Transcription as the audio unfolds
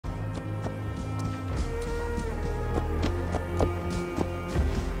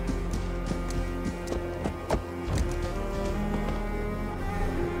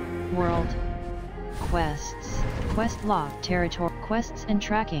Quest log, territory, quests and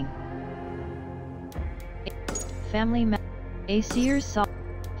tracking. Family A seer's sol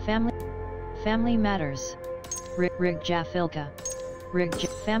Family matters. Rig Jafilka.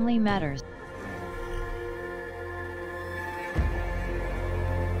 Family matters.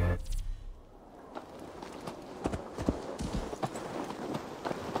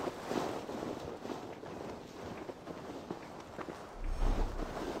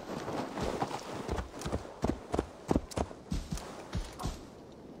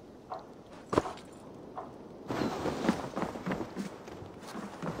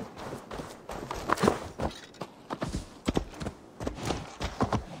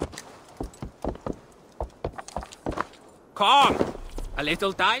 Come! A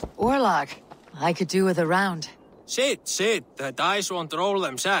little dice? Orlog, I could do with a round. Sit. The dice won't roll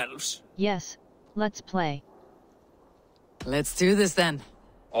themselves. Yes, let's play. Let's do this then.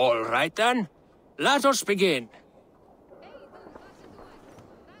 All right then. Let us begin.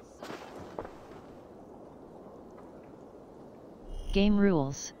 Game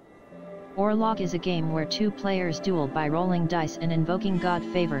rules. Orlog is a game where two players duel by rolling dice and invoking god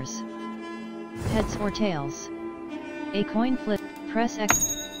favors. Heads or tails. A coin flip, press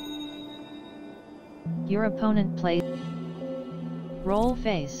X. Your opponent plays. Roll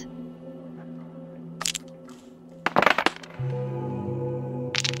phase.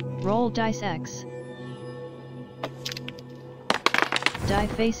 Roll dice X. Die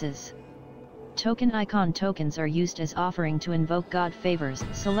faces. Token icon tokens are used as offering to invoke god favors.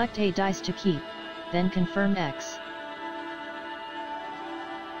 Select a dice to keep, then confirm X.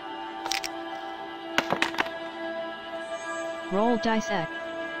 Roll dice X.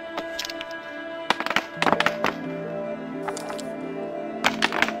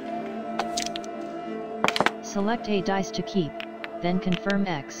 Select a dice to keep, then confirm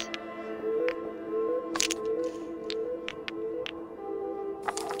X.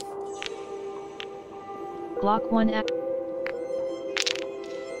 Block 1 X.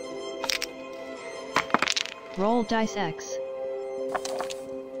 Roll dice X.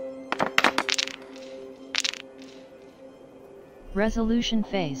 Resolution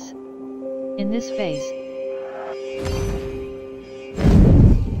phase. In this phase,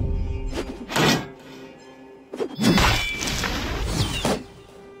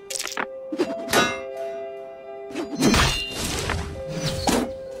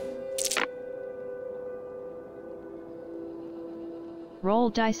 roll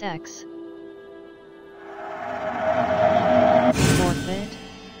dice X. Forfeit.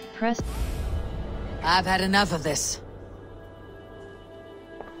 Press. I've had enough of this.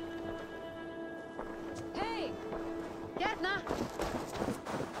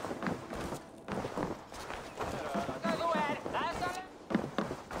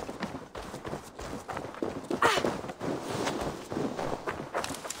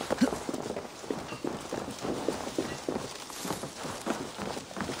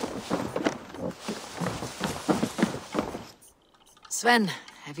 Sven,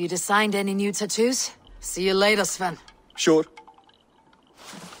 have you designed any new tattoos? See you later, Sven. Sure.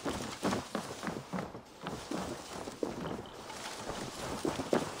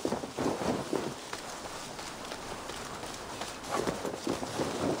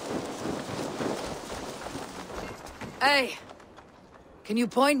 Hey, can you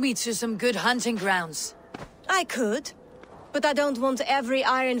point me to some good hunting grounds? I could, but I don't want every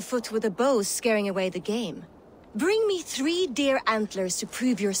iron foot with a bow scaring away the game. Bring me 3 deer antlers to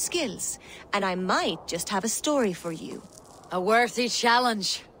prove your skills, and I might just have a story for you. A worthy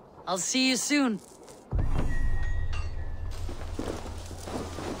challenge. I'll see you soon.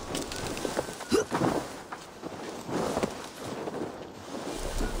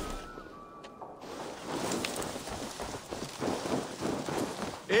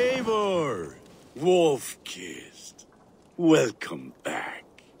 Eivor! Wolf-kissed. Welcome back.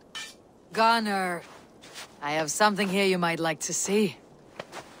 Gunnar, I have something here you might like to see.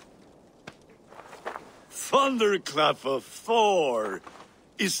 Thunderclap of Thor!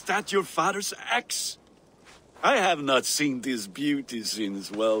 Is that your father's axe? I have not seen this beauty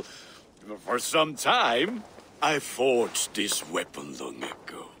since, well, for some time. I forged this weapon long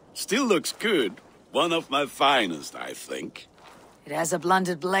ago. Still looks good. One of my finest, I think. It has a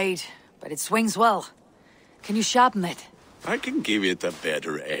blunted blade, but it swings well. Can you sharpen it? I can give it a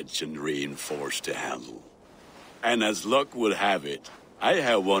better edge and reinforce the handle. And as luck would have it, I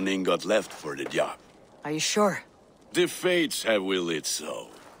have 1 ingot left for the job. Are you sure? The fates have willed it so.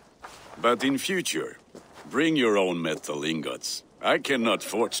 But in future, bring your own metal ingots. I cannot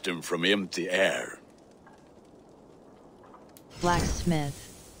forge them from empty air. Blacksmith.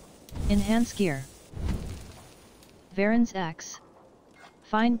 Enhance gear. Varen's axe.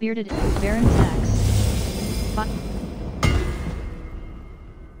 Fine bearded Varen's axe.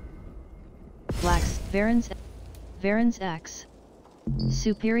 Blacks Varen's axe.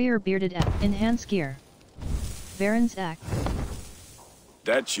 Superior bearded axe. Enhanced gear. Varen's axe.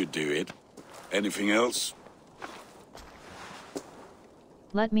 That should do it. Anything else?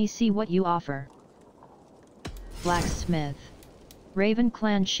 Let me see what you offer. Blacksmith. Raven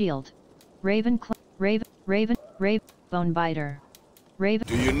clan shield. Raven bone biter. Raven.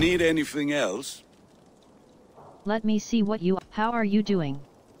 Do you need anything else? Let me see what you. How are you doing?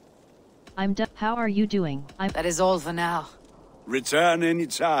 I'm done. How are you doing? That is all for now. Return any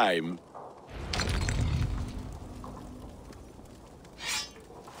time.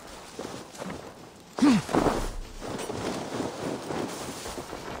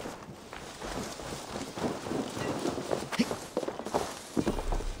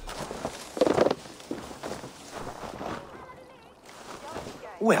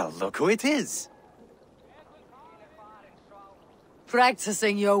 Well, look who it is.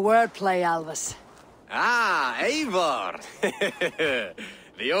 Practicing your wordplay, Alvis. Ah, Eivor!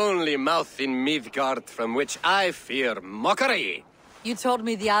 The only mouth in Midgard from which I fear mockery. You taught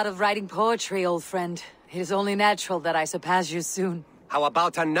me the art of writing poetry, old friend. It is only natural that I surpass you soon. How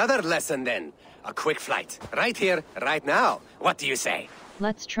about another lesson then? A quick flight. Right here, right now. What do you say?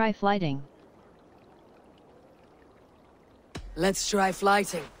 Let's try flighting. Let's try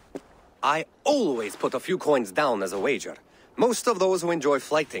flighting. I always put a few coins down as a wager. Most of those who enjoy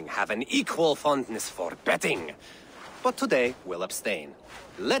flighting have an equal fondness for betting. But today, we'll abstain.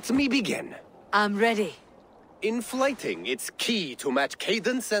 Let me begin. I'm ready. In flighting, it's key to match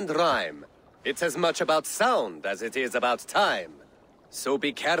cadence and rhyme. It's as much about sound as it is about time. So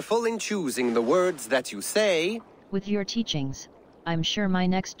be careful in choosing the words that you say. With your teachings, I'm sure my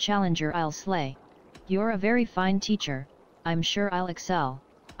next challenger I'll slay. You're a very fine teacher. I'm sure I'll excel.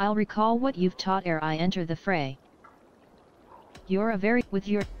 I'll recall what you've taught ere I enter the fray. You're a very... With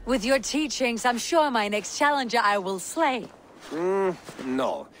your teachings, I'm sure my next challenger I will slay.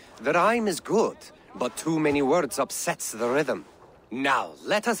 No. The rhyme is good, but too many words upsets the rhythm. Now,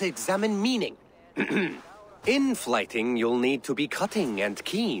 let us examine meaning. In flighting, you'll need to be cutting and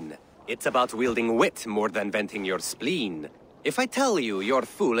keen. It's about wielding wit more than venting your spleen. If I tell you you're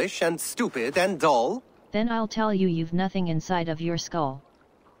foolish and stupid and dull... Then I'll tell you you've nothing inside of your skull.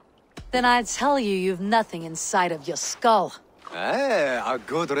 Then I'd tell you you've nothing inside of your skull. Ah, a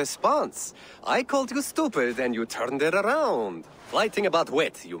good response. I called you stupid and you turned it around. Flighting about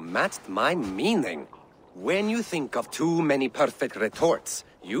wit, you matched my meaning. When you think of too many perfect retorts,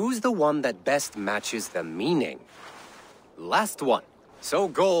 use the one that best matches the meaning. Last one. So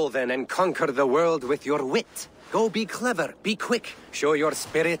go then and conquer the world with your wit. Go be clever, be quick, show your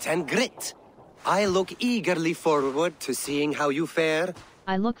spirit and grit. I look eagerly forward to seeing how you fare.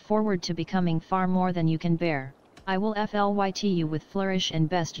 I look forward to becoming far more than you can bear. I will flyt you with flourish and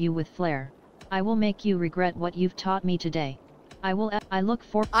best you with flair. I will make you regret what you've taught me today. I look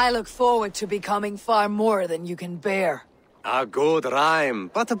forward to becoming far more than you can bear. A good rhyme,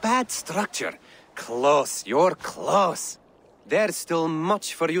 but a bad structure. Close, you're close. There's still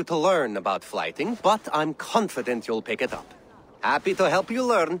much for you to learn about flighting, but I'm confident you'll pick it up. Happy to help you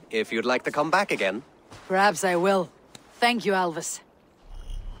learn, if you'd like to come back again. Perhaps I will. Thank you, Alvis.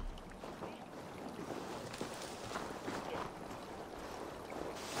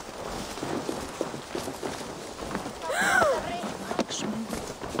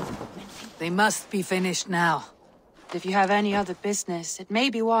 They must be finished now. If you have any other business, it may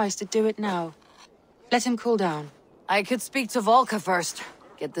be wise to do it now. Let him cool down. I could speak to Volka first.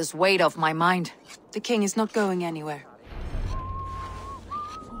 Get this weight off my mind. The king is not going anywhere.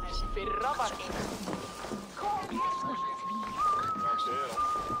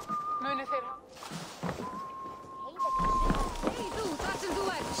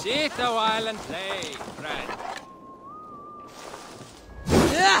 Sit a while and play, friend.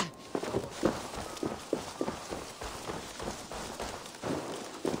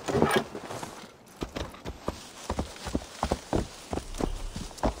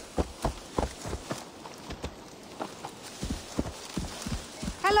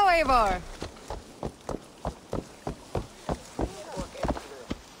 Hello, Eivor.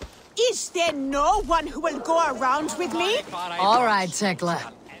 Is there no one who will go around with me? All right, Tekla.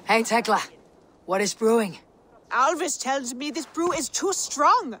 Hey, Tekla. What is brewing? Alvis tells me this brew is too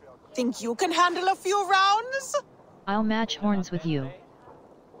strong. Think you can handle a few rounds? I'll match horns with you.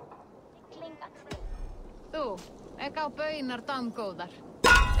 Þú, á baunar damgóðar.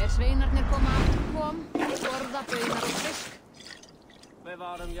 Sveinarnir koma kom, borða baunar og fisk. Við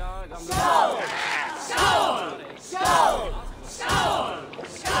varum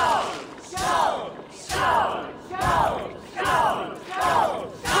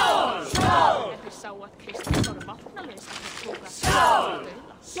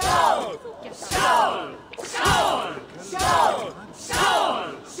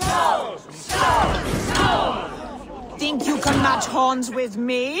Think you can match horns with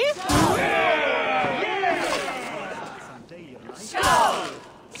me?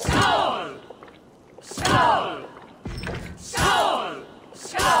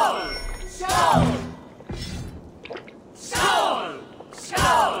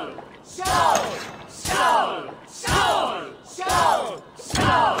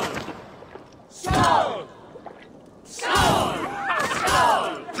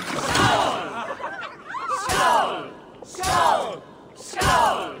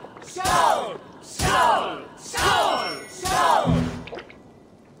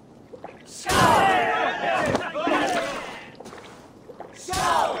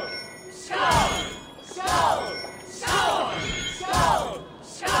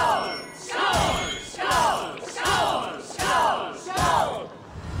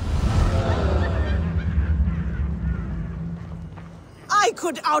 I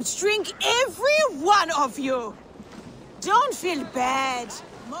could outdrink every one of you! Don't feel bad.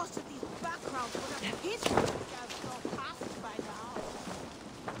 Most of these backgrounds would have hit themselves so fast by now.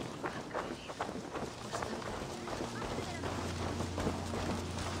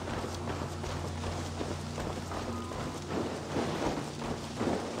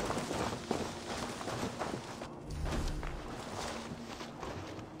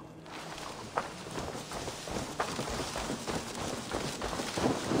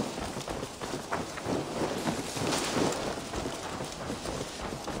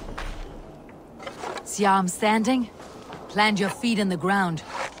 See how I'm standing? Plant your feet in the ground,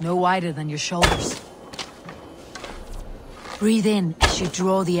 no wider than your shoulders. Breathe in as you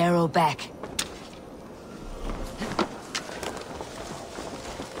draw the arrow back.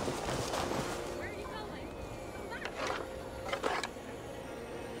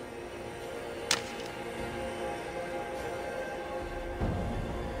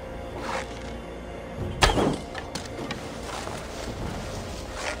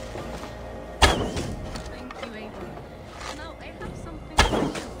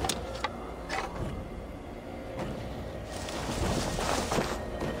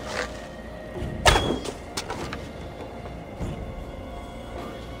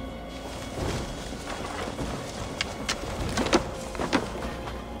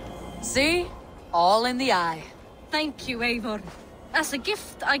 See? All in the eye. Thank you, Eivor. As a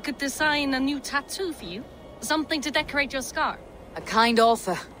gift, I could design a new tattoo for you. Something to decorate your scar. A kind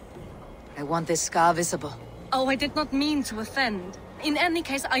offer. I want this scar visible. Oh, I did not mean to offend. In any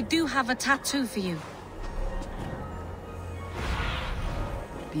case, I do have a tattoo for you.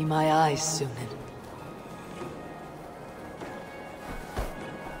 Be my eyes, Sunan.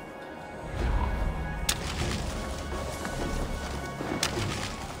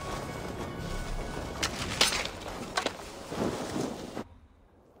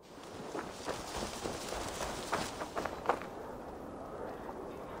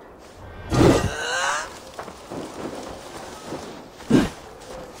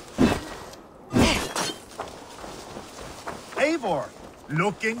 Eivor!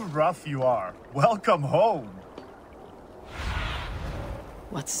 Looking rough you are. Welcome home.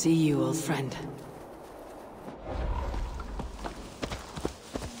 What see you, old friend?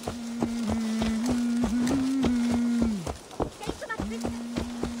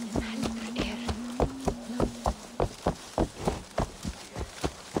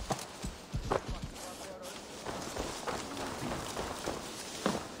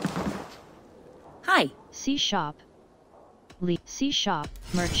 Hi. C shop. C shop.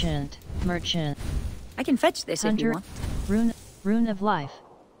 Merchant. I can fetch this Hunter, if you want. Rune of life.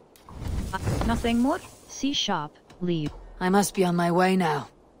 Nothing more? C shop. Leave. I must be on my way now.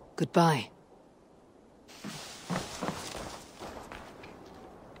 Goodbye.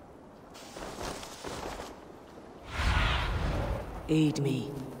 Aid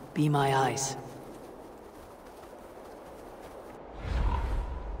me. Be my eyes.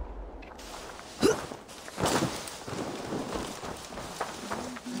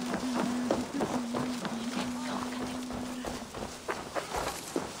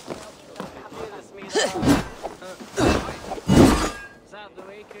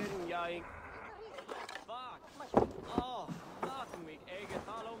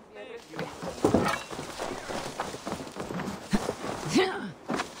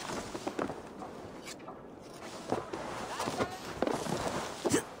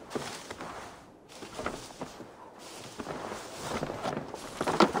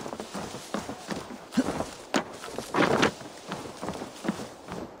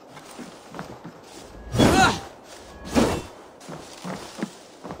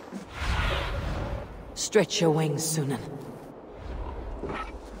 Stretch your wings, Sunan.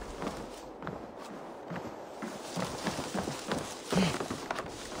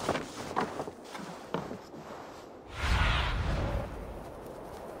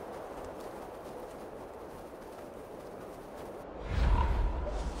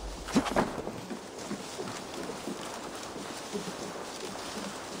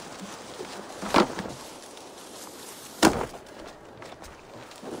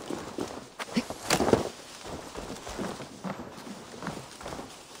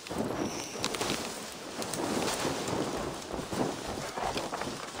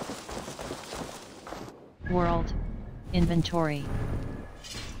 World. Inventory.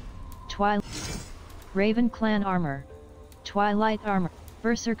 Twilight. Raven Clan Armor. Twilight Armor.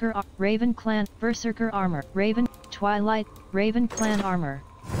 Berserker Raven Clan. Berserker Armor. Raven. Twilight. Raven Clan Armor.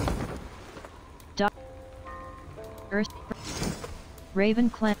 Earth. Raven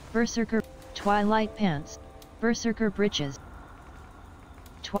Clan. Berserker. Twilight Pants. Berserker Breeches.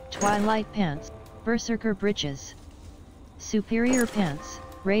 Twilight Pants. Berserker Breeches. Superior Pants.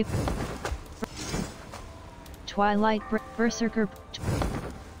 Raven. Twilight Berserker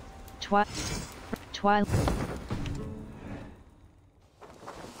Twilight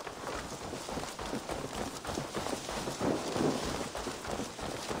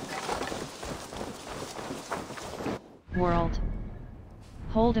World.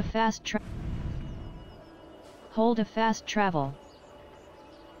 Hold a fast travel. Hold a fast travel.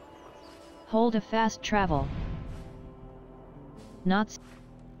 Not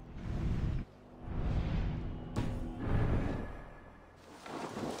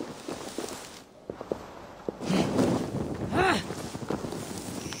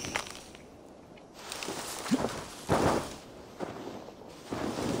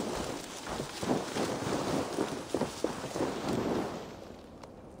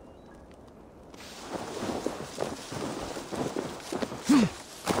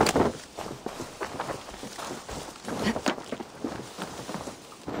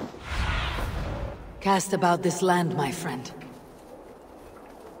Cast about this land, my friend.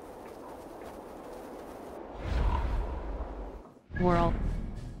 World.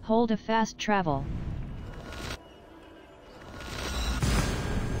 Hold a fast travel.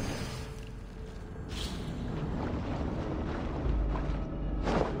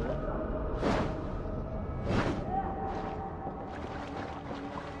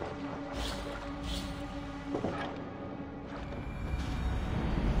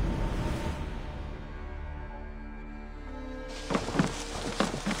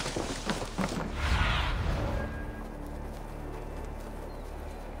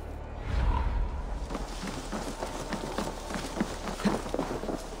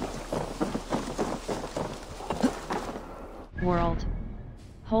 World.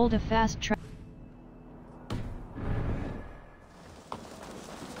 Hold a fast travel.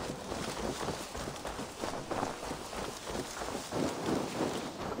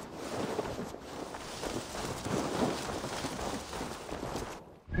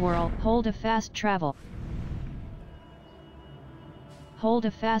 World. Hold a fast travel. Hold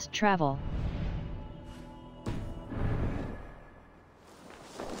a fast travel.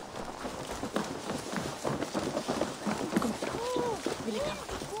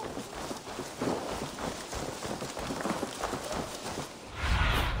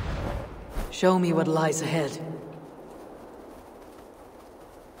 Show me what lies ahead.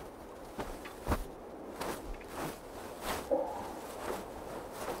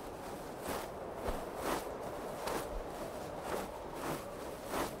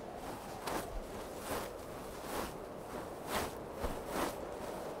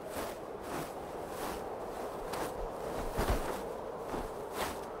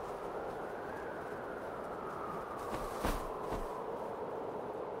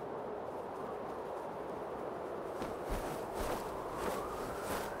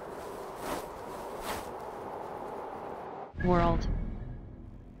 World.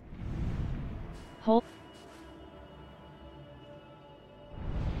 Hold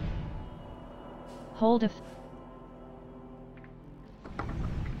a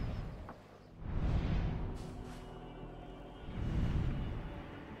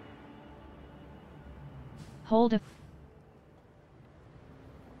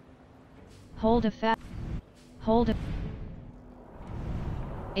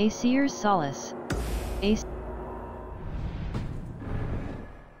Aesir's Solace.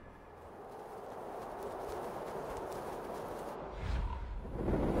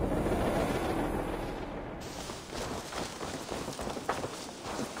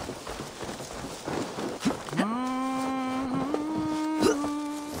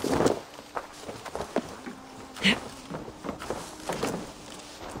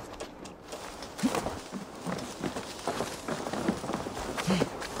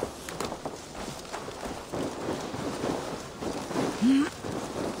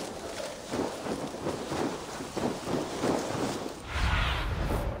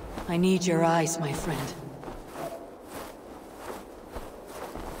 I need your eyes, my friend.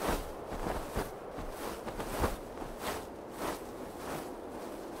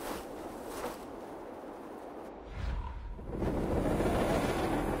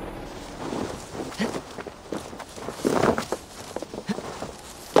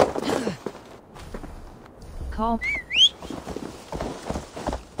 Call.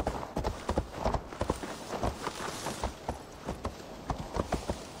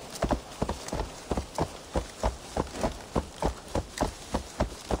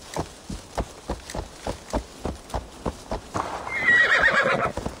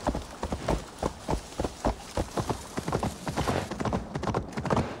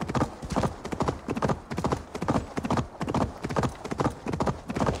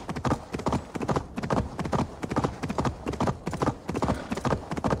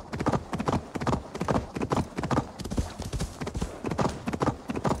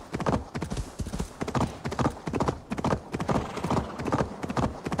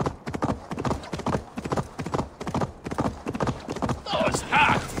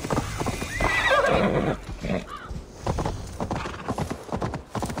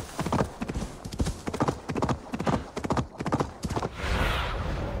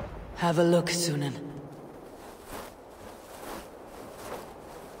 Have a look, Sunan.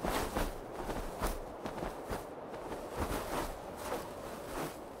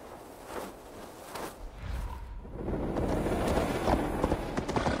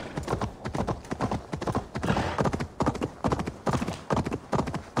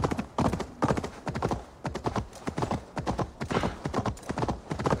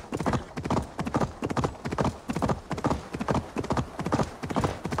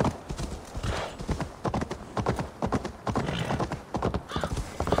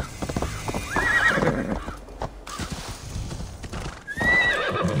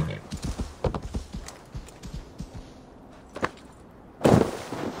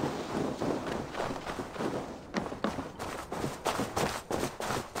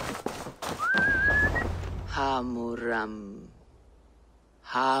 Hamuram.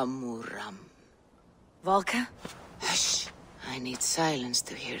 Hamuram. Volka? Hush. I need silence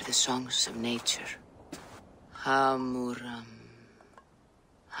to hear the songs of nature. Hamuram.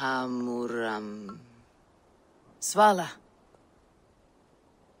 Hamuram. Svala.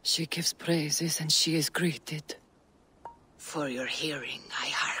 She gives praises and she is greeted. For your hearing I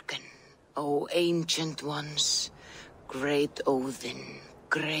hearken, O ancient ones, great Odin,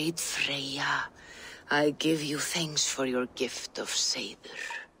 great Freya. I give you thanks for your gift of Seder.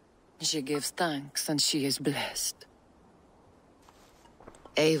 She gives thanks and she is blessed.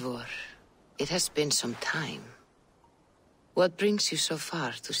 Eivor, it has been some time. What brings you so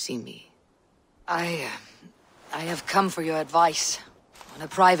far to see me? I have come for your advice on a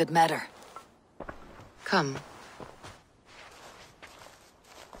private matter. Come.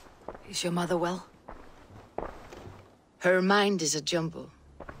 Is your mother well? Her mind is a jumble.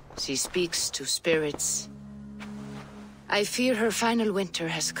 She speaks to spirits. I fear her final winter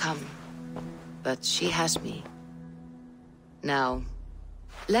has come, but she has me. Now,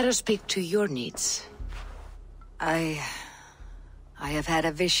 let us speak to your needs. I have had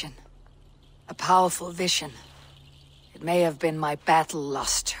a vision. A powerful vision. It may have been my battle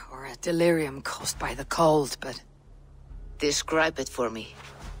lust, or a delirium caused by the cold, but... Describe it for me.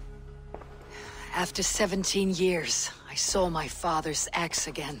 After 17 years, I saw my father's axe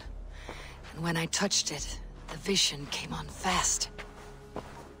again. And when I touched it, the vision came on fast.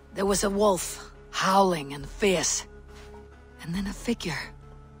 There was a wolf, howling and fierce. And then a figure.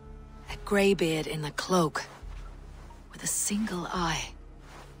 A greybeard in a cloak. With a single eye.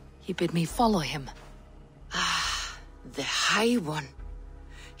 He bid me follow him. Ah, the High One.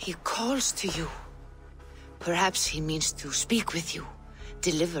 He calls to you. Perhaps he means to speak with you.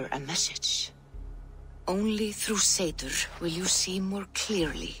 Deliver a message. Only through Seder will you see more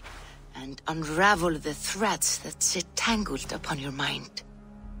clearly and unravel the threads that sit tangled upon your mind.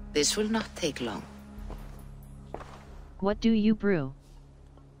 This will not take long. What do you brew?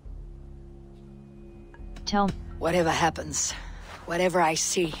 Tell me. Whatever happens, whatever I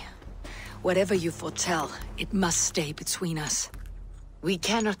see, whatever you foretell, it must stay between us. We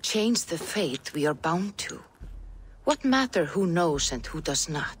cannot change the fate we are bound to. What matter who knows and who does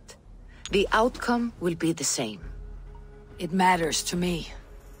not? The outcome will be the same. It matters to me.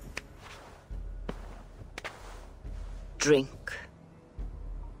 Drink.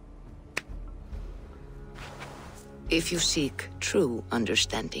 If you seek true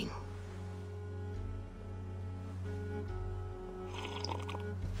understanding.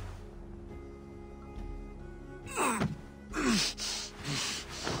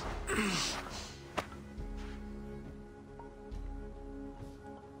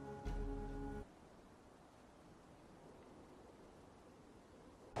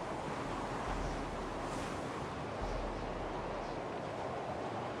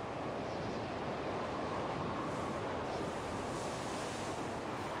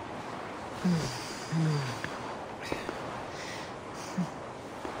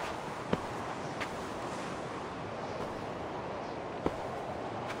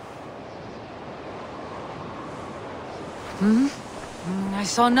 I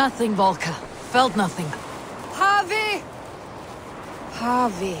saw nothing, Volka. Felt nothing. Harvey!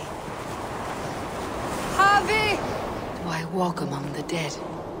 Harvey. Harvey! Do I walk among the dead?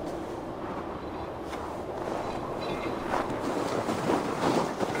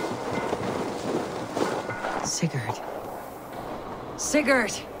 Sigurd.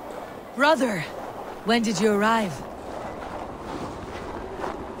 Sigurd! Brother! When did you arrive?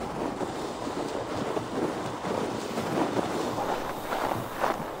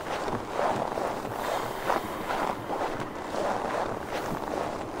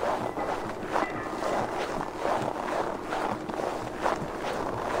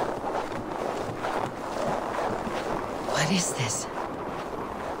 What is this?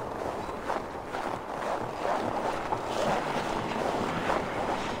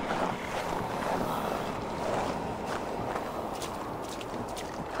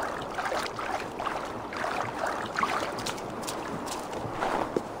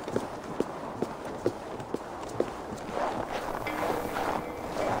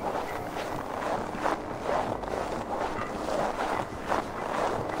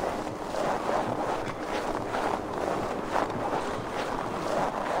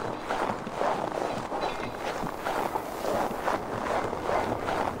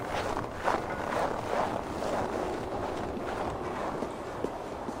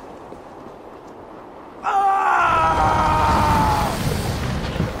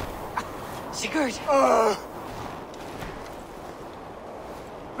 Sigurd!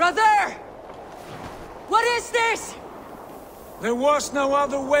 Brother! What is this? There was no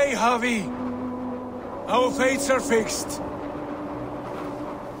other way, Javi. Our fates are fixed.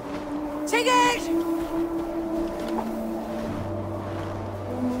 Sigurd!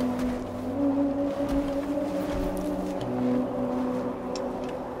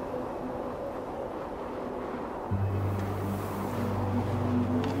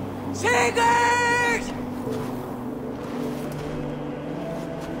 Sigurd!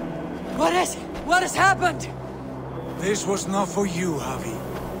 What has happened? This was not for you, Javi.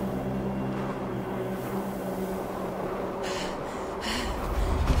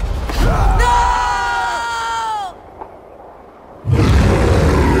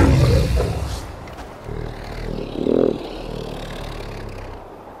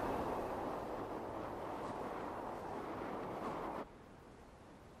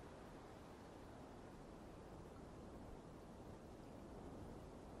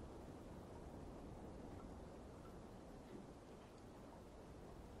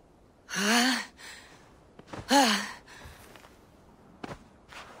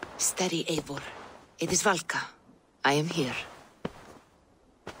 Steady, Eivor. It is Valka. I am here.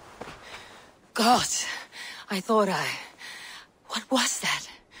 God, what was that?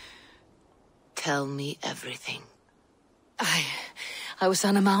 Tell me everything. I was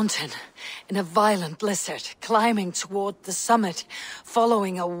on a mountain, in a violent blizzard, climbing toward the summit,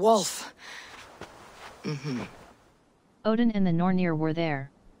 following a wolf. Odin and the Nornir were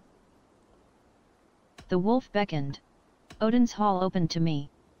there. The wolf beckoned. Odin's hall opened to me.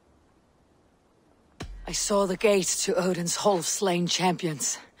 I saw the gates to Odin's hall of slain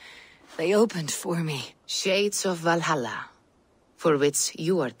champions. They opened for me. Shades of Valhalla, for which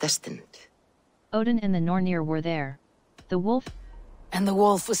you are destined. Odin and the Nornir were there. The wolf... And the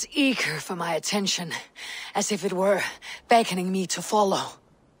wolf was eager for my attention, as if it were beckoning me to follow.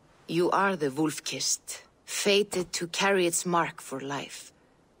 You are the wolf-kissed, fated to carry its mark for life.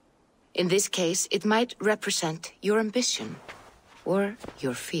 In this case, it might represent your ambition, or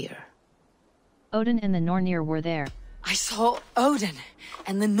your fear. Odin and the Nornir were there. I saw Odin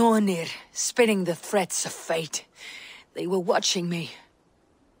and the Nornir spitting the threats of fate. They were watching me.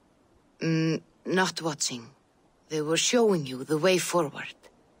 Not watching. They were showing you the way forward.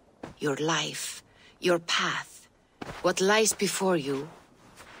 Your life, your path, what lies before you,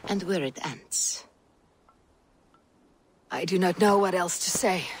 and where it ends. I do not know what else to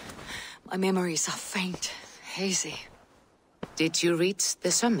say. My memories are faint, hazy. Did you reach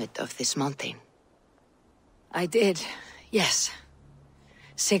the summit of this mountain? I did, yes.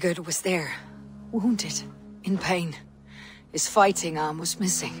 Sigurd was there, wounded, in pain. His fighting arm was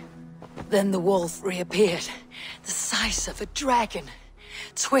missing. Then the wolf reappeared, the size of a dragon,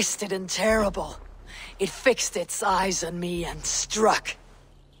 twisted and terrible. It fixed its eyes on me and struck.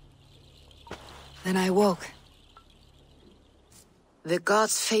 Then I woke. The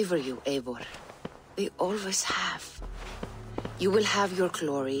gods favor you, Eivor. They always have. You will have your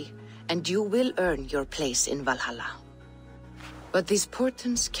glory, and you will earn your place in Valhalla. But these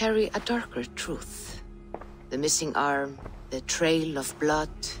portents carry a darker truth. The missing arm, the trail of blood,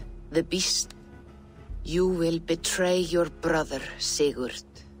 the beast. You will betray your brother, Sigurd.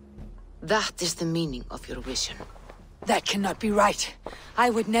 That is the meaning of your vision. That cannot be right. I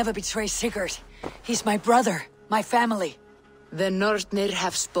would never betray Sigurd. He's my brother, my family. The Nornir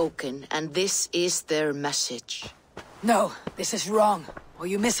have spoken, and this is their message. No, this is wrong, or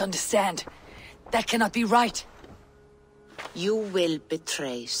you misunderstand. That cannot be right. You will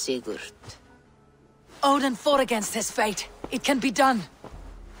betray Sigurd. Odin fought against his fate. It can be done.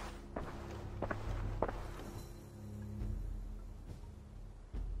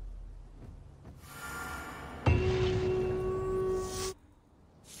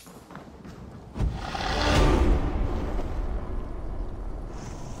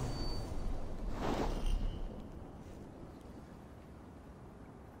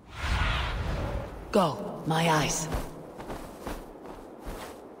 Go, my eyes.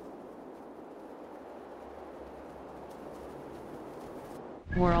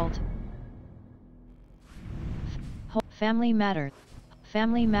 World. Family matter.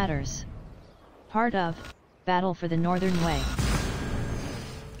 Family matters. Part of Battle for the Northern Way.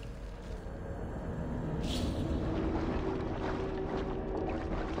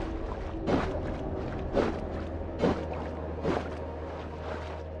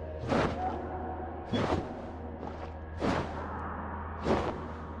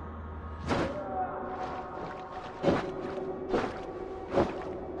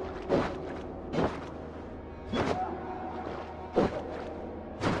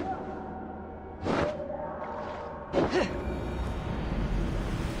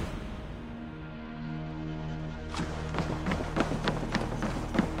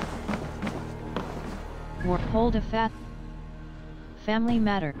 Hold a fat family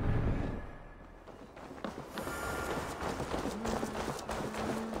matter.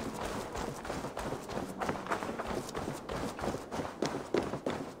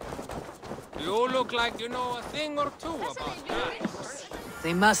 You look like you know a thing or two about that.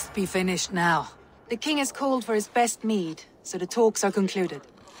 They must be finished now. The king has called for his best mead, so the talks are concluded.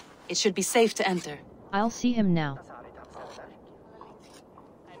 It should be safe to enter. I'll see him now.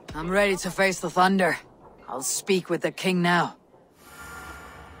 I'm ready to face the thunder. I'll speak with the king now.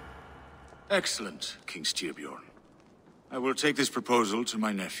 Excellent, King Styrbjorn. I will take this proposal to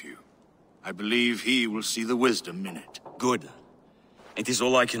my nephew. I believe he will see the wisdom in it. Good. It is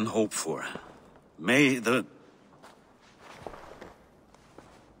all I can hope for. May the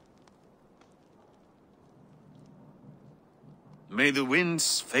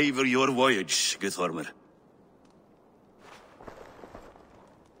winds favor your voyage, Guthormr.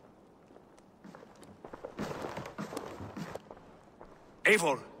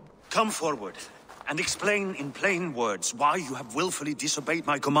 Eivor, come forward, and explain in plain words why you have willfully disobeyed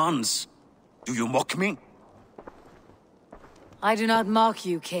my commands. Do you mock me? I do not mock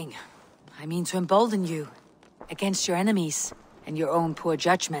you, king. I mean to embolden you, against your enemies, and your own poor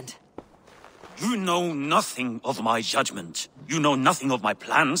judgment. You know nothing of my judgment. You know nothing of my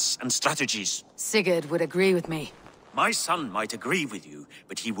plans and strategies. Sigurd would agree with me. My son might agree with you,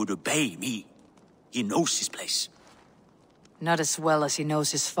 but he would obey me. He knows his place. Not as well as he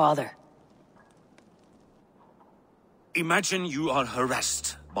knows his father. Imagine you are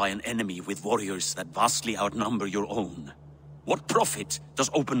harassed by an enemy with warriors that vastly outnumber your own. What profit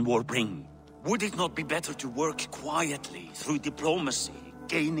does open war bring? Would it not be better to work quietly through diplomacy,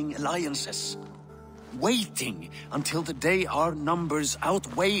 gaining alliances? Waiting until the day our numbers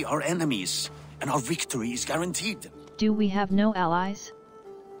outweigh our enemies, and our victory is guaranteed. Do we have no allies?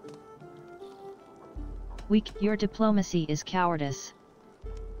 Your diplomacy is cowardice.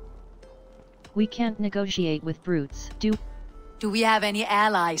 We can't negotiate with brutes. Do we have any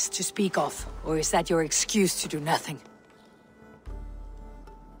allies to speak of? Or is that your excuse to do nothing?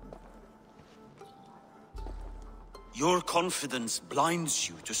 Your confidence blinds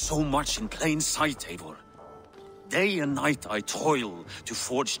you to so much in plain sight, Eivor. Day and night I toil to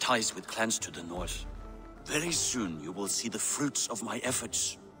forge ties with clans to the north. Very soon you will see the fruits of my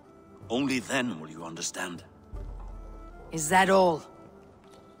efforts. Only then will you understand. Is that all?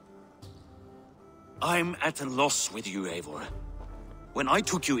 I'm at a loss with you, Eivor. When I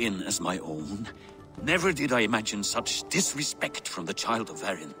took you in as my own, never did I imagine such disrespect from the child of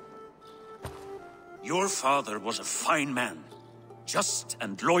Varin. Your father was a fine man. Just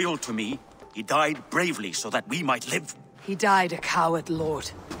and loyal to me, he died bravely so that we might live. He died a coward, Lord.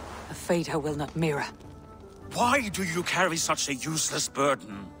 A fate I will not mirror. Why do you carry such a useless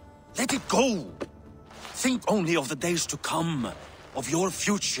burden? Let it go! Think only of the days to come, of your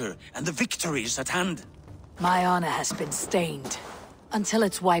future and the victories at hand. My honor has been stained. Until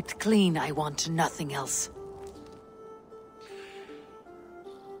it's wiped clean, I want nothing else.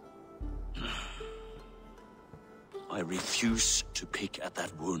 I refuse to pick at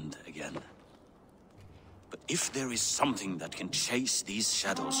that wound again. But if there is something that can chase these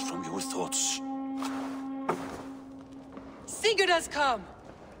shadows from your thoughts... Sigurd has come!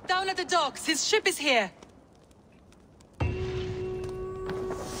 Down at the docks, his ship is here!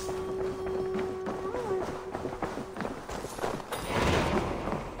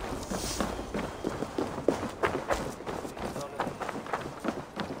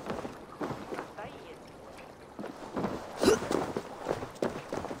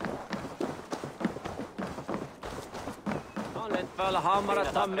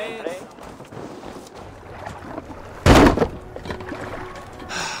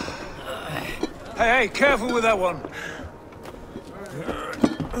 Hey, careful with that one.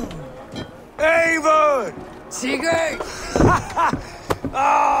 Eivor! Sigurd!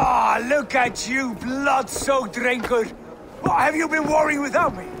 Ah, look at you, blood-soaked drinker. What have you been worrying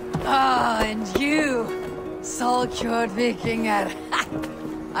without me? Ah, and you, soul-cured Vikinger.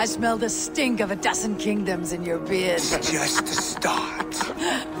 I smell the stink of a dozen kingdoms in your beard. It's just the start.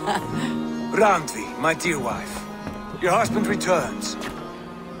 Randvi, my dear wife, your husband returns.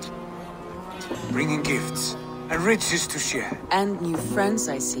 Bringing gifts and riches to share. And new friends,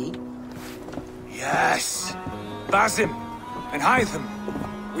 I see. Yes. Basim and Hytham.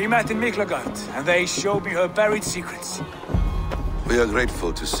 We met in Miklagard, and they showed me her buried secrets. We are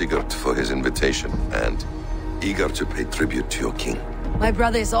grateful to Sigurd for his invitation, and eager to pay tribute to your king. My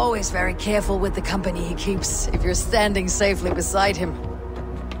brother is always very careful with the company he keeps, if you're standing safely beside him.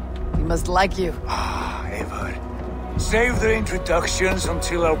 He must like you. Ah, Eivor. Save the introductions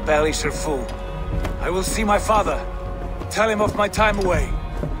until our bellies are full. I will see my father. Tell him of my time away.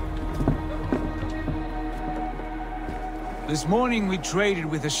 This morning we traded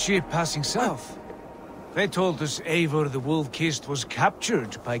with a ship passing south. They told us Eivor the Wolf-Kissed was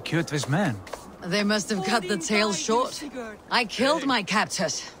captured by Kjotve's men. They must have cut the tail short. I killed my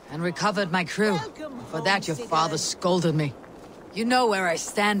captors and recovered my crew. For that your father scolded me. You know where I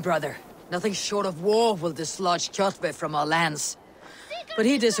stand, brother. Nothing short of war will dislodge Kjotve from our lands. But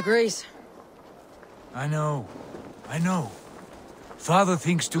he disagrees. I know. Father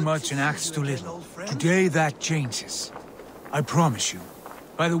thinks too much and acts too little. Today that changes. I promise you.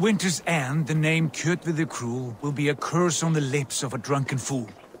 By the winter's end, the name Kjotve the Cruel will be a curse on the lips of a drunken fool.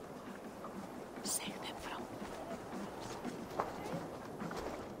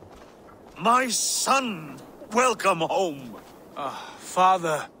 My son! Welcome home!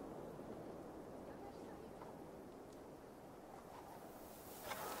 Father.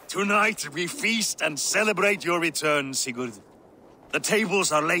 Tonight we feast and celebrate your return, Sigurd. The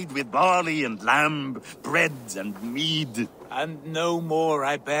tables are laid with barley and lamb, bread and mead. And no more,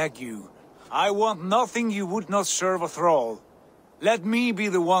 I beg you. I want nothing you would not serve a thrall. Let me be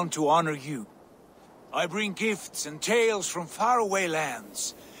the one to honor you. I bring gifts and tales from faraway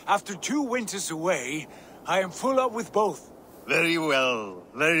lands. After 2 winters away, I am full up with both. Very well,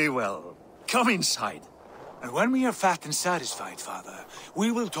 very well. Come inside. And when we are fat and satisfied, Father,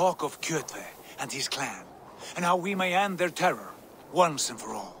 we will talk of Kjotve and his clan, and how we may end their terror, once and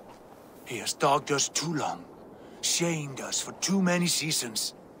for all. He has dogged us too long, shamed us for too many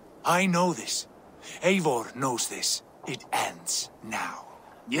seasons. I know this. Eivor knows this. It ends now.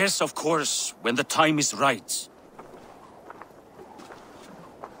 Yes, of course, when the time is right.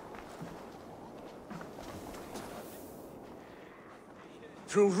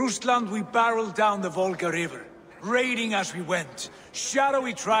 Through Rusland we barreled down the Volga River, raiding as we went,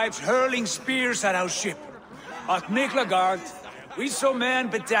 shadowy tribes hurling spears at our ship. At Miklagard, we saw men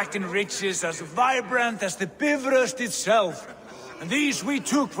bedecked in riches as vibrant as the Bifrost itself. And these we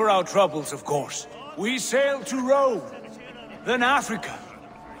took for our troubles, of course. We sailed to Rome, then Africa,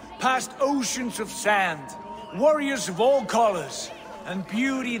 past oceans of sand, warriors of all colors, and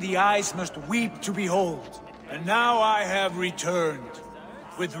beauty the eyes must weep to behold. And now I have returned,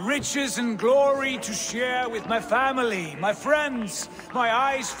 with riches and glory to share with my family, my friends, my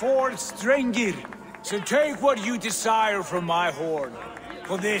eyes-forged Strengir. So take what you desire from my hoard.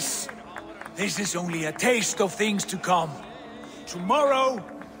 For this is only a taste of things to come. Tomorrow,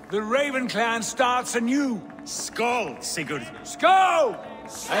 the Raven clan starts anew. Skål, Sigurd. Skål!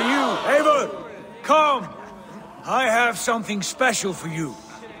 And you, Eivor, come. I have something special for you.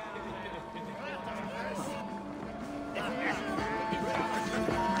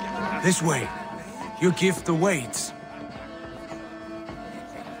 This way. Your gift awaits.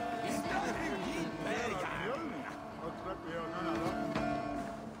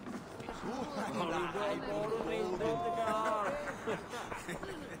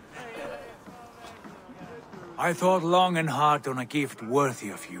 I thought long and hard on a gift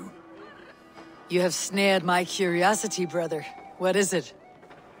worthy of you. You have snared my curiosity, brother. What is it?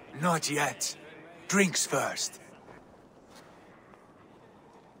 Not yet. Drinks first.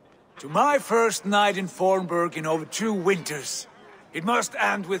 To my first night in Fornburg in over 2 winters. It must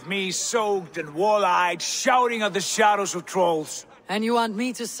end with me soaked and wall-eyed, shouting at the shadows of trolls. And you want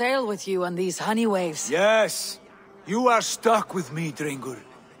me to sail with you on these honey waves? Yes. You are stuck with me, Dringur.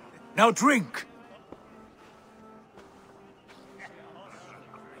 Now drink!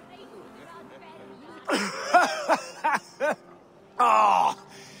 Ah!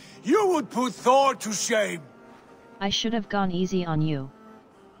 You would put Thor to shame! I should have gone easy on you.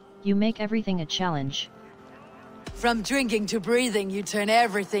 You make everything a challenge. From drinking to breathing, you turn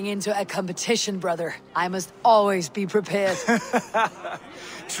everything into a competition, brother. I must always be prepared.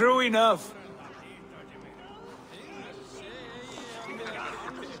 True enough.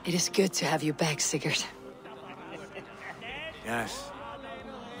 It is good to have you back, Sigurd. Yes.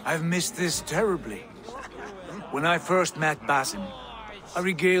 I've missed this terribly. When I first met Basim, I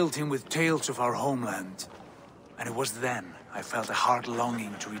regaled him with tales of our homeland. And it was then I felt a heart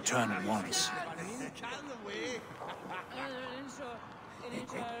longing to return at once.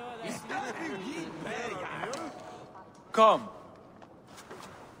 Come.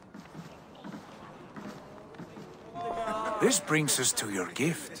 This brings us to your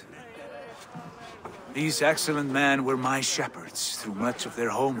gift. These excellent men were my shepherds through much of their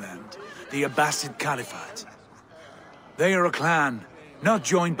homeland, the Abbasid Caliphate. They are a clan, not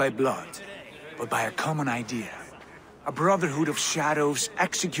joined by blood, but by a common idea. A brotherhood of shadows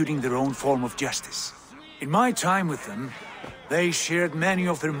executing their own form of justice. In my time with them, they shared many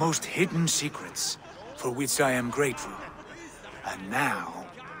of their most hidden secrets, for which I am grateful. And now,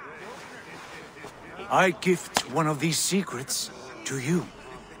 I gift one of these secrets to you.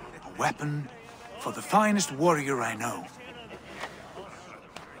 A weapon for the finest warrior I know.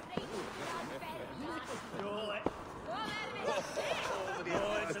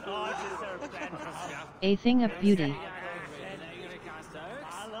 A thing of beauty.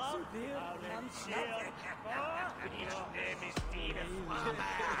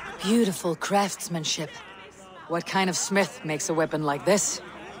 Beautiful craftsmanship. What kind of smith makes a weapon like this?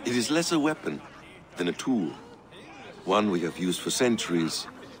 It is less a weapon than a tool. One we have used for centuries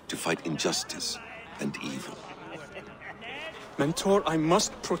to fight injustice and evil. Mentor, I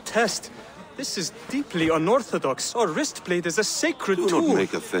must protest. This is deeply unorthodox. Our wrist blade is a sacred tool. Do not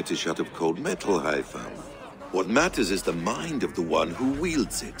make a fetish out of cold metal, Haitham. What matters is the mind of the one who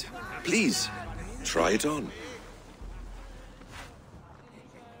wields it. Please, try it on.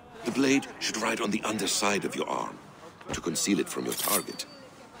 The blade should ride on the underside of your arm, to conceal it from your target.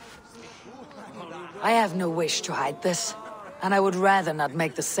 I have no wish to hide this, and I would rather not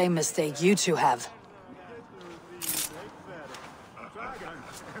make the same mistake you two have.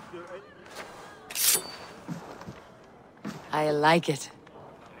 I like it.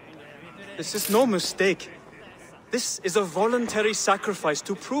 This is no mistake. This is a voluntary sacrifice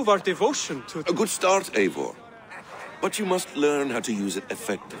to prove our devotion to... A good start, Eivor. But you must learn how to use it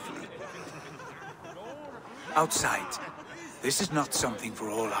effectively. Outside. This is not something for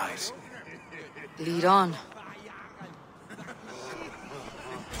all eyes. Lead on.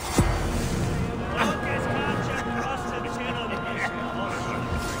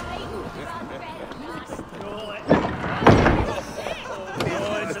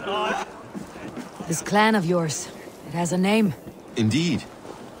 This clan of yours, it has a name. Indeed.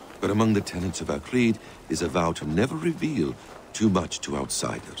 But among the tenets of our creed is a vow to never reveal too much to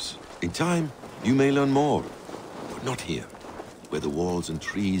outsiders. In time, you may learn more, but not here, where the walls and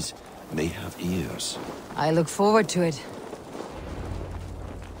trees may have ears. I look forward to it.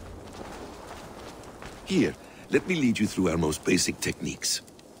 Here, let me lead you through our most basic techniques.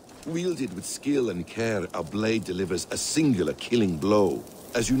 Wielded with skill and care, our blade delivers a singular killing blow.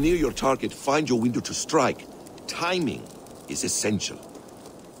 As you near your target, find your window to strike. Timing is essential.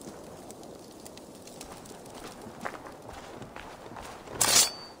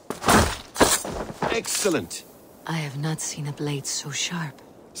 Excellent! I have not seen a blade so sharp.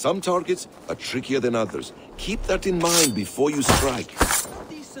 Some targets are trickier than others. Keep that in mind before you strike.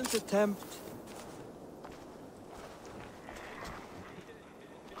 Decent attempt.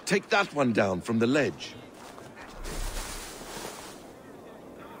 Take that one down from the ledge.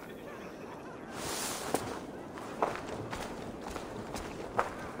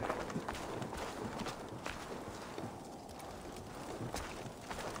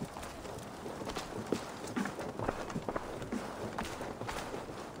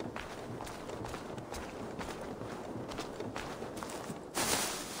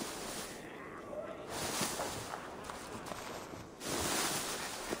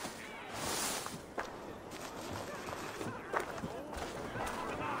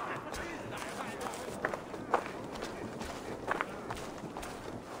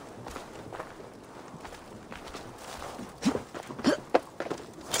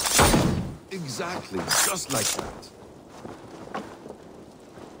 Exactly, just like that.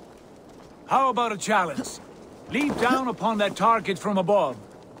 How about a challenge? Leap down upon that target from above.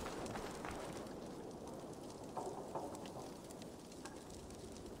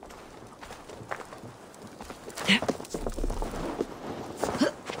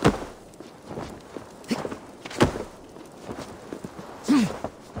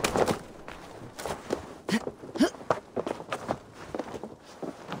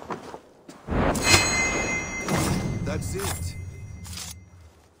 That's it.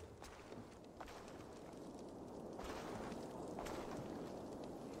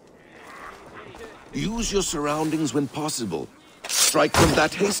 Use your surroundings when possible. Strike from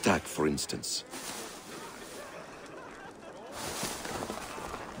that haystack, for instance.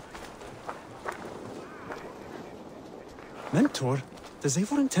 Mentor, does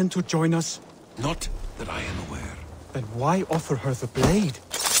Eivor intend to join us? Not that I am aware. Then why offer her the blade?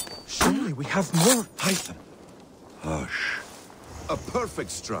 Surely we have more... Python. Hush. A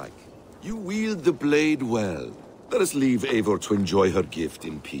perfect strike. You wield the blade well. Let us leave Eivor to enjoy her gift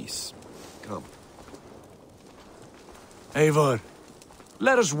in peace. Come. Eivor,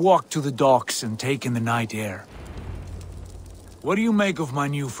 let us walk to the docks and take in the night air. What do you make of my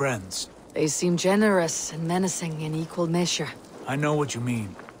new friends? They seem generous and menacing in equal measure. I know what you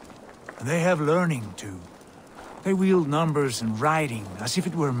mean. And they have learning, too. They wield numbers and writing as if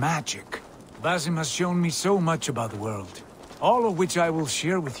it were magic. Basim has shown me so much about the world, all of which I will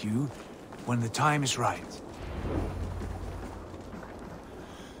share with you when the time is right.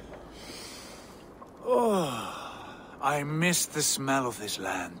 Oh, I miss the smell of this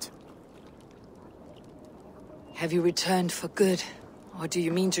land. Have you returned for good? Or do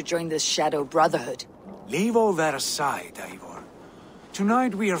you mean to join the Shadow Brotherhood? Leave all that aside, Eivor.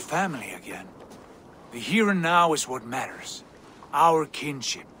 Tonight we are family again. The here and now is what matters. Our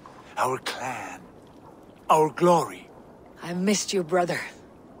kinship, our clan, our glory. I've missed you, brother.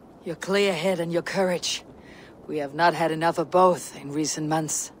 Your clear head and your courage. We have not had enough of both in recent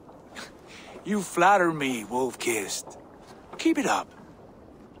months. You flatter me, Wolf-Kissed. Keep it up.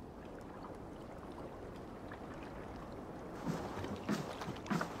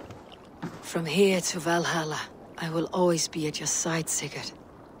 From here to Valhalla, I will always be at your side, Sigurd.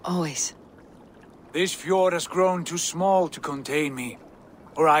 Always. This fjord has grown too small to contain me,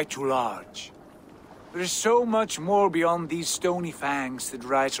 or I too large. There is so much more beyond these stony fangs that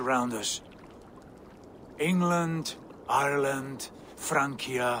rise around us. England, Ireland,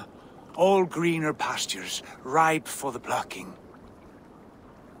 Francia, all greener pastures, ripe for the plucking.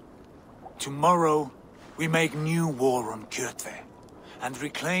 Tomorrow, we make new war on Kjotve, and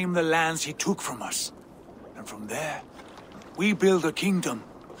reclaim the lands he took from us. And from there, we build a kingdom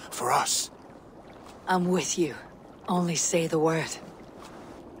for us. I'm with you. Only say the word.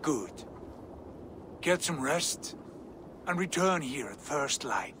 Good. Get some rest, and return here at first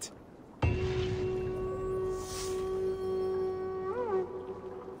light.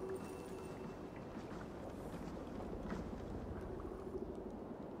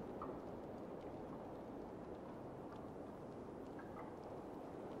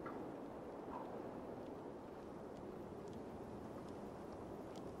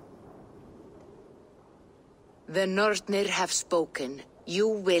 The Northnir have spoken. You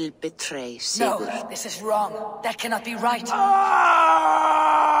will betray Sigurd. No, this is wrong. That cannot be right.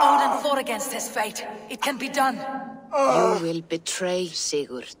 Odin fought against his fate. It can be done. You will betray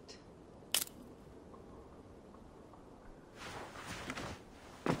Sigurd.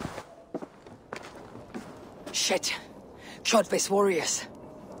 Shit. Kjotve's warriors.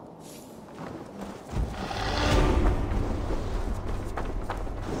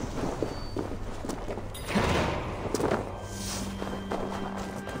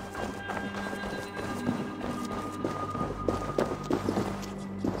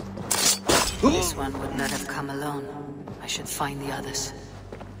 This one would not have come alone. I should find the others.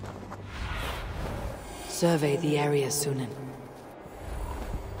 Survey the area, Sunan.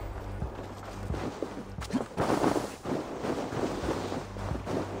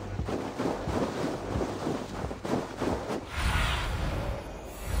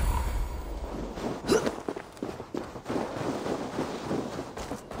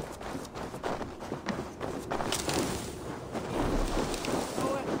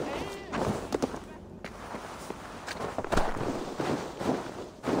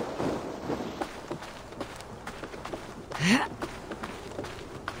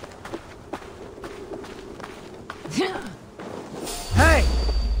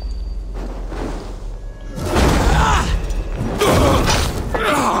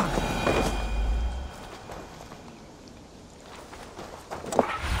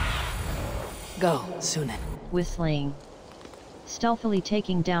 Go, Sunan. Whistling. Stealthily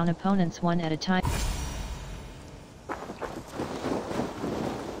taking down opponents one at a time.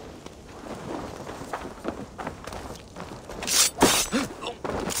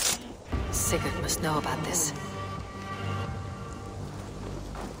 Sigurd must know about this.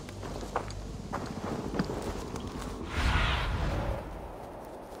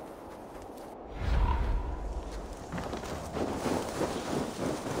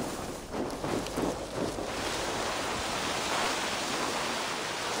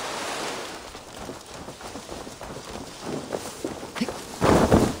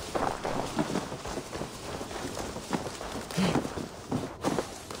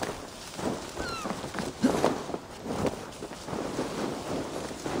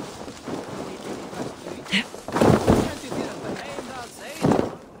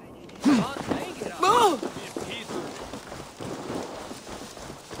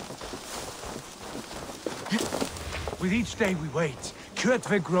 With each day we wait,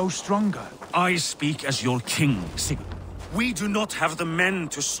 Kjotve grows stronger. I speak as your king, Sigurd. We do not have the men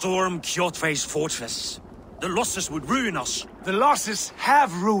to storm Kjotve's fortress. The losses would ruin us. The losses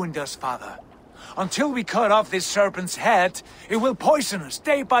have ruined us, father. Until we cut off this serpent's head, it will poison us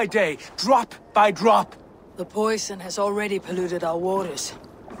day by day, drop by drop. The poison has already polluted our waters.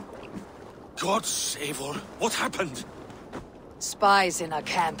 Gods, Eivor, what happened? Spies in our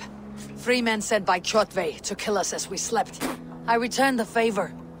camp. 3 men sent by Kjotve to kill us as we slept. I returned the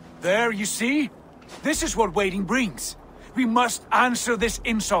favor. There, you see? This is what waiting brings. We must answer this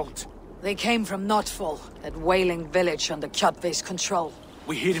insult. They came from Notfall, that whaling village under Kjotve's control.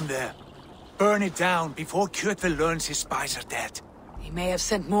 We hid him there. Burn it down before Kjotve learns his spies are dead. He may have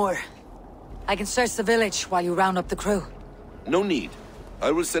sent more. I can search the village while you round up the crew. No need. I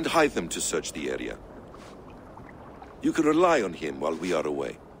will send Hytham to search the area. You can rely on him while we are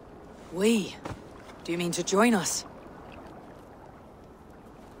away. We? Do you mean to join us?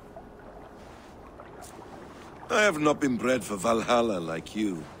 I have not been bred for Valhalla like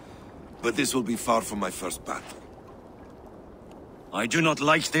you, but this will be far from my first battle. I do not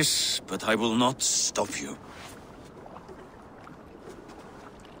like this, but I will not stop you.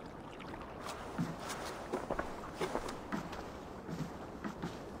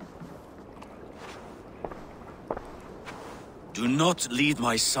 Do not lead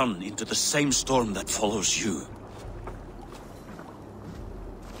my son into the same storm that follows you.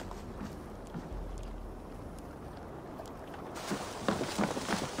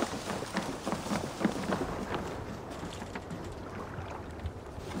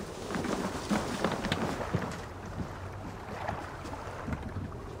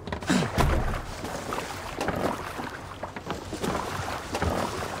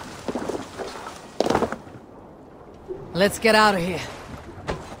 Let's get out of here.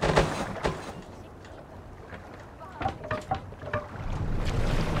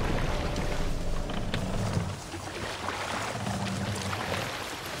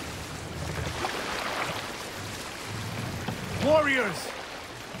 Warriors!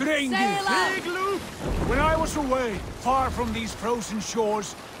 Drengir! When I was away, far from these frozen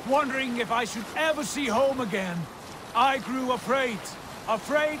shores, wondering if I should ever see home again, I grew afraid.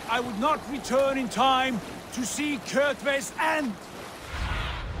 Afraid I would not return in time to see Kjotve's end!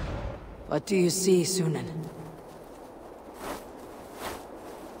 What do you see, Sunan?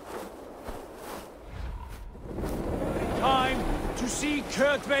 Time to see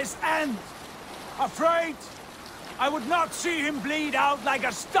Kjotve's end! Afraid I would not see him bleed out like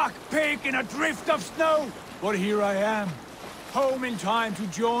a stuck pig in a drift of snow! But here I am, home in time to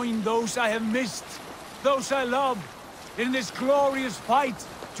join those I have missed, those I love, in this glorious fight.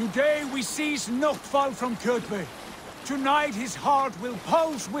 Today we seize Notfall from Kjotve. Tonight his heart will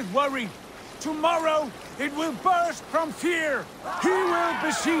pulse with worry. Tomorrow it will burst from fear. He will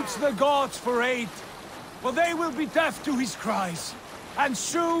beseech the gods for aid. But they will be deaf to his cries. And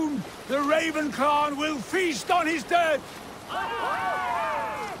soon the Raven clan will feast on his dead.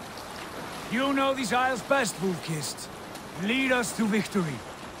 You know these isles best, Wolfkist. Lead us to victory.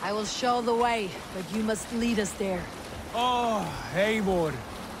 I will show the way, but you must lead us there. Oh, Eivor.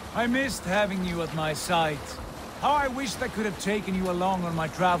 I missed having you at my side. How I wished I could have taken you along on my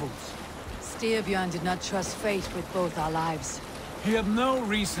travels. Styrbjörn did not trust fate with both our lives. He had no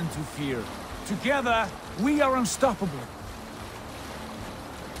reason to fear. Together, we are unstoppable.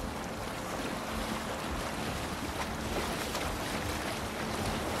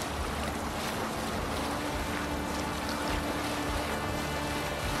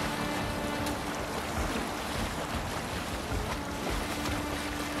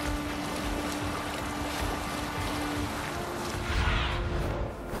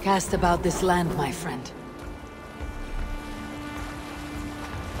 Cast about this land, my friend.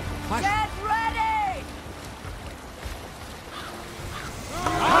 Get ready!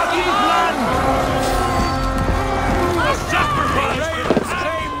 A sacrifice!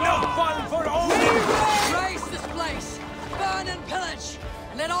 Save no fun for all! Raise this place! Burn and pillage!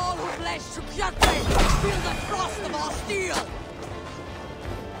 And let all who pledge to Kjotve feel the frost of our steel!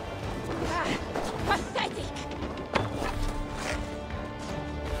 Pathetic!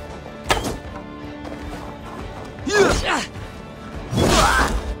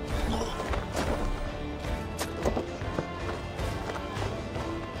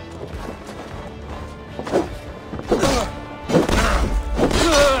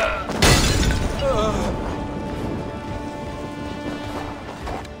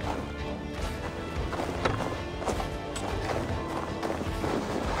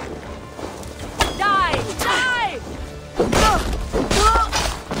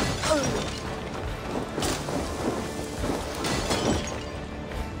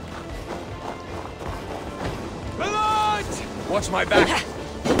 Watch my back!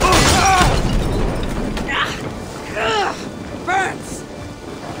 Burns!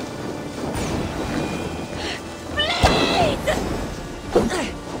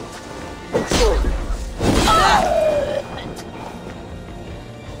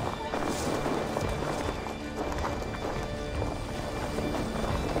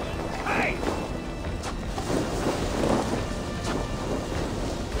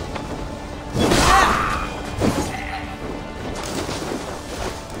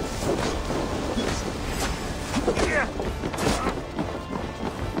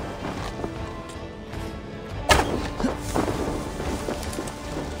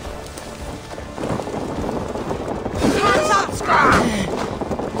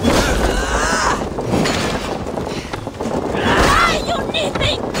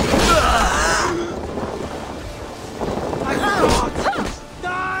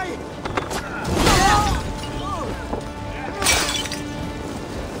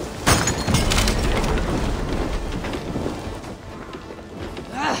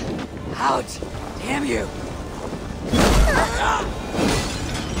 Out! Damn you!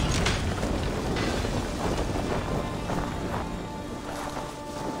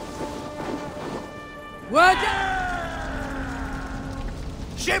 What?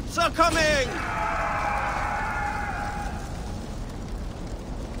 Ships are coming!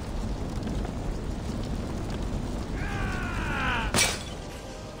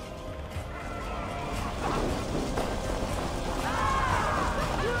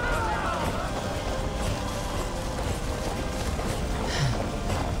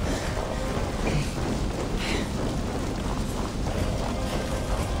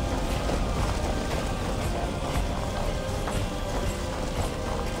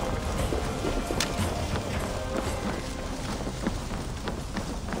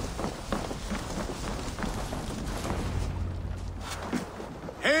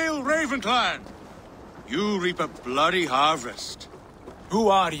 Ravenclan! You reap a bloody harvest. Who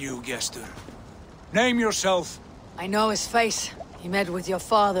are you, Gester? Name yourself. I know his face. He met with your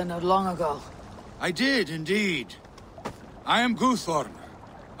father not long ago. I did, indeed. I am Guthorm,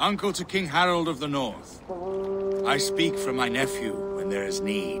 uncle to King Harold of the North. I speak for my nephew when there is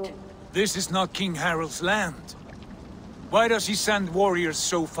need. This is not King Harold's land. Why does he send warriors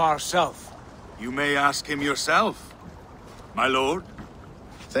so far south? You may ask him yourself, my lord.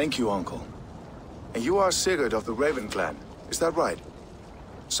 Thank you, uncle. And you are Sigurd of the Raven clan, is that right?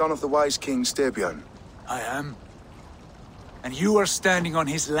 Son of the wise King Styrbjörn. I am. And you are standing on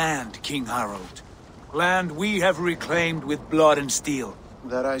his land, King Harold. Land we have reclaimed with blood and steel.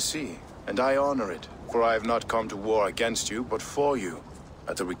 That I see, and I honor it, for I have not come to war against you, but for you,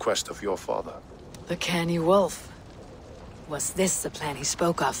 at the request of your father. The canny wolf. Was this the plan he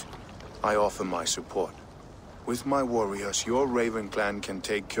spoke of? I offer my support. With my warriors, your Raven clan can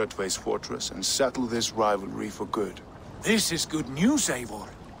take Kjotve's fortress and settle this rivalry for good. This is good news, Eivor.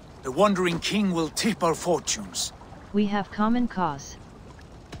 The Wandering King will tip our fortunes. We have common cause.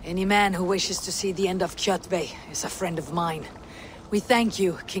 Any man who wishes to see the end of Kjotve is a friend of mine. We thank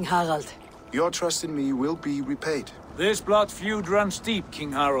you, King Harald. Your trust in me will be repaid. This blood feud runs deep,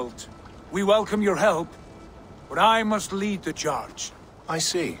 King Harold. We welcome your help, but I must lead the charge. I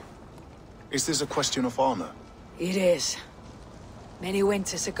see. Is this a question of honor? It is. Many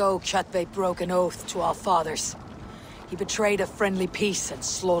winters ago, Kjotve broke an oath to our fathers. He betrayed a friendly peace and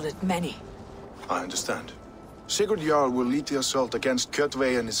slaughtered many. I understand. Sigurd Jarl will lead the assault against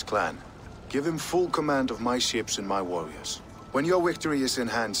Kjotve and his clan. Give him full command of my ships and my warriors. When your victory is in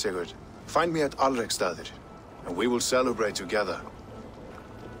hand, Sigurd, find me at Alrekstadir, and we will celebrate together.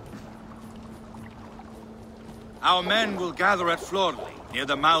 Our men will gather at Florley, near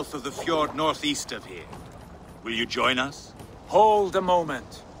the mouth of the fjord northeast of here. Will you join us? Hold a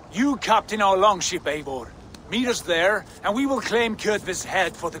moment. You captain our longship, Eivor. Meet us there, and we will claim Kjotve's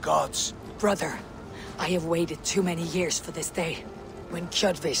head for the gods. Brother, I have waited too many years for this day. When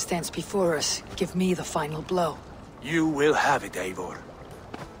Kjotve stands before us, give me the final blow. You will have it, Eivor.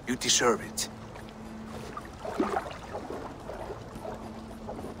 You deserve it.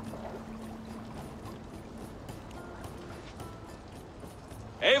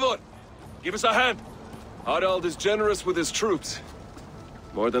 Eivor, give us a hand. Harald is generous with his troops.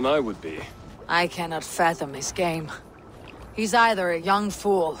 More than I would be. I cannot fathom his game. He's either a young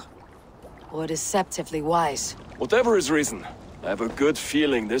fool, or deceptively wise. Whatever his reason, I have a good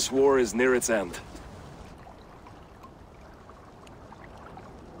feeling this war is near its end.